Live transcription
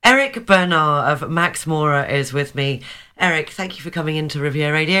Erik Bernard of Maxxmora is with me. Erik, thank you for coming into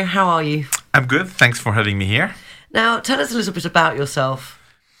Riviera Radio. How are you? I'm good. Thanks for having me here. Now, tell us a little bit about yourself.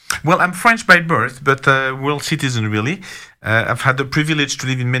 Well, I'm French by birth, but world citizen, really. I've had the privilege to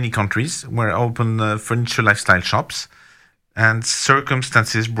live in many countries where I opened furniture lifestyle shops. And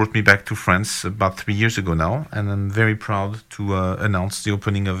circumstances brought me back to France about 3 years ago now. And I'm very proud to announce the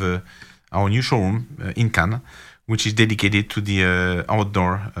opening of our new showroom in Cannes, which is dedicated to the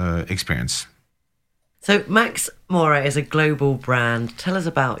outdoor experience. So Maxxmora is a global brand. Tell us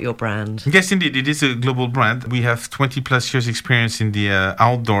about your brand. Yes, indeed. It is a global brand. We have 20 plus years experience in the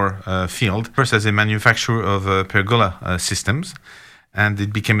outdoor field. First as a manufacturer of pergola systems. And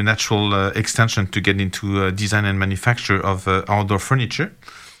it became a natural extension to get into design and manufacture of outdoor furniture.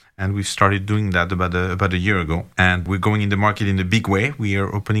 And we've started doing that about a year ago. And we're going in the market in a big way. We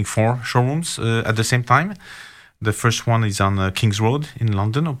are opening 4 showrooms at the same time. The first one is on King's Road in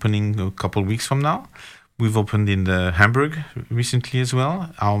London, opening a couple of weeks from now. We've opened in Hamburg recently as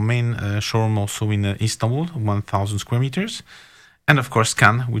well. Our main showroom also in Istanbul, 1,000 square meters. And of course,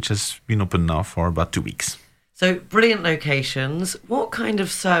 Cannes, which has been open now for about 2 weeks. So brilliant locations. What kind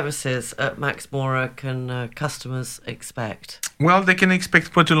of services at Maxxmora can customers expect? Well, they can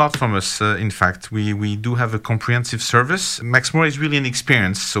expect quite a lot from us, in fact. We do have a comprehensive service. Maxxmora is really an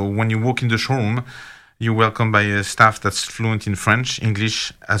experience. So when you walk in the showroom, you're welcomed by a staff that's fluent in French,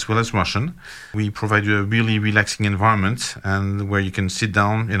 English, as well as Russian. We provide you a really relaxing environment and where you can sit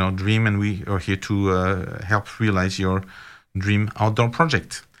down, dream, and we are here to help realize your dream outdoor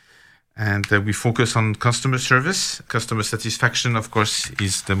project. And we focus on customer service. Customer satisfaction, of course,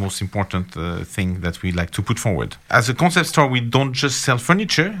 is the most important thing that we like to put forward. As a concept store, we don't just sell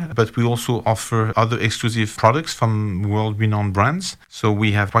furniture, but we also offer other exclusive products from world-renowned brands. So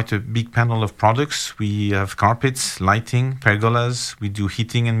we have quite a big panel of products. We have carpets, lighting, pergolas. We do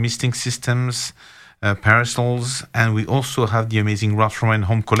heating and misting systems, parasols, and we also have the amazing Ralph Lauren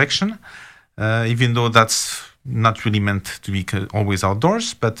home collection, even though that's not really meant to be always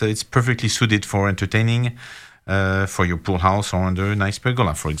outdoors, but it's perfectly suited for entertaining, for your pool house or under a nice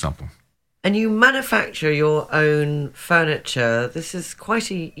pergola, for example. And you manufacture your own furniture. This is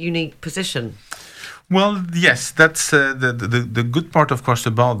quite a unique position. Well, yes, that's the good part, of course,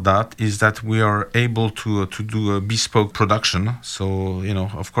 about that is that we are able to do a bespoke production. So,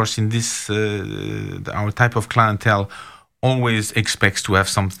 of course, in this, our type of clientele always expects to have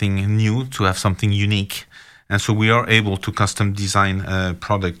something new, to have something unique. And so we are able to custom design a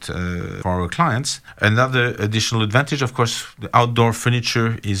product for our clients. Another additional advantage, of course, the outdoor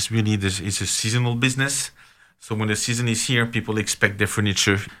furniture is really is a seasonal business. So when the season is here, people expect their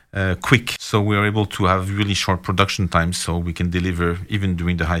furniture quick. So we are able to have really short production times, so we can deliver even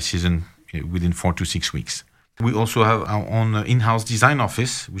during the high season within 4 to 6 weeks. We also have our own in-house design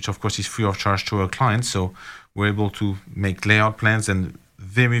office, which of course is free of charge to our clients. So we're able to make layout plans and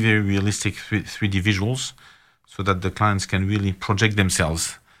very, very realistic 3D visuals, so that the clients can really project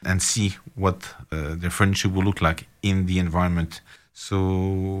themselves and see what their furniture will look like in the environment.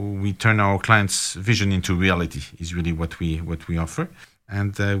 So we turn our clients' vision into reality is really what we offer.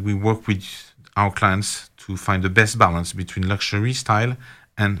 And we work with our clients to find the best balance between luxury, style,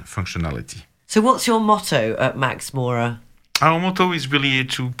 and functionality. So what's your motto at Maxxmora? Our motto is really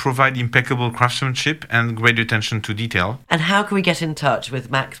to provide impeccable craftsmanship and great attention to detail. And how can we get in touch with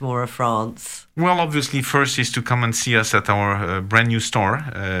Maxxmora France? Well, obviously, first is to come and see us at our brand new store,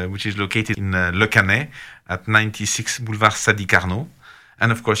 which is located in Le Canet at 96 Boulevard Sadi Carnot.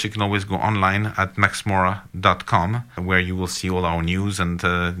 And of course, you can always go online at maxxmora.com, where you will see all our news and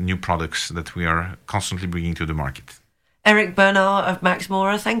new products that we are constantly bringing to the market. Erik Bernard of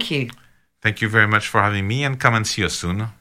Maxxmora, thank you. Thank you very much for having me, and come and see us soon.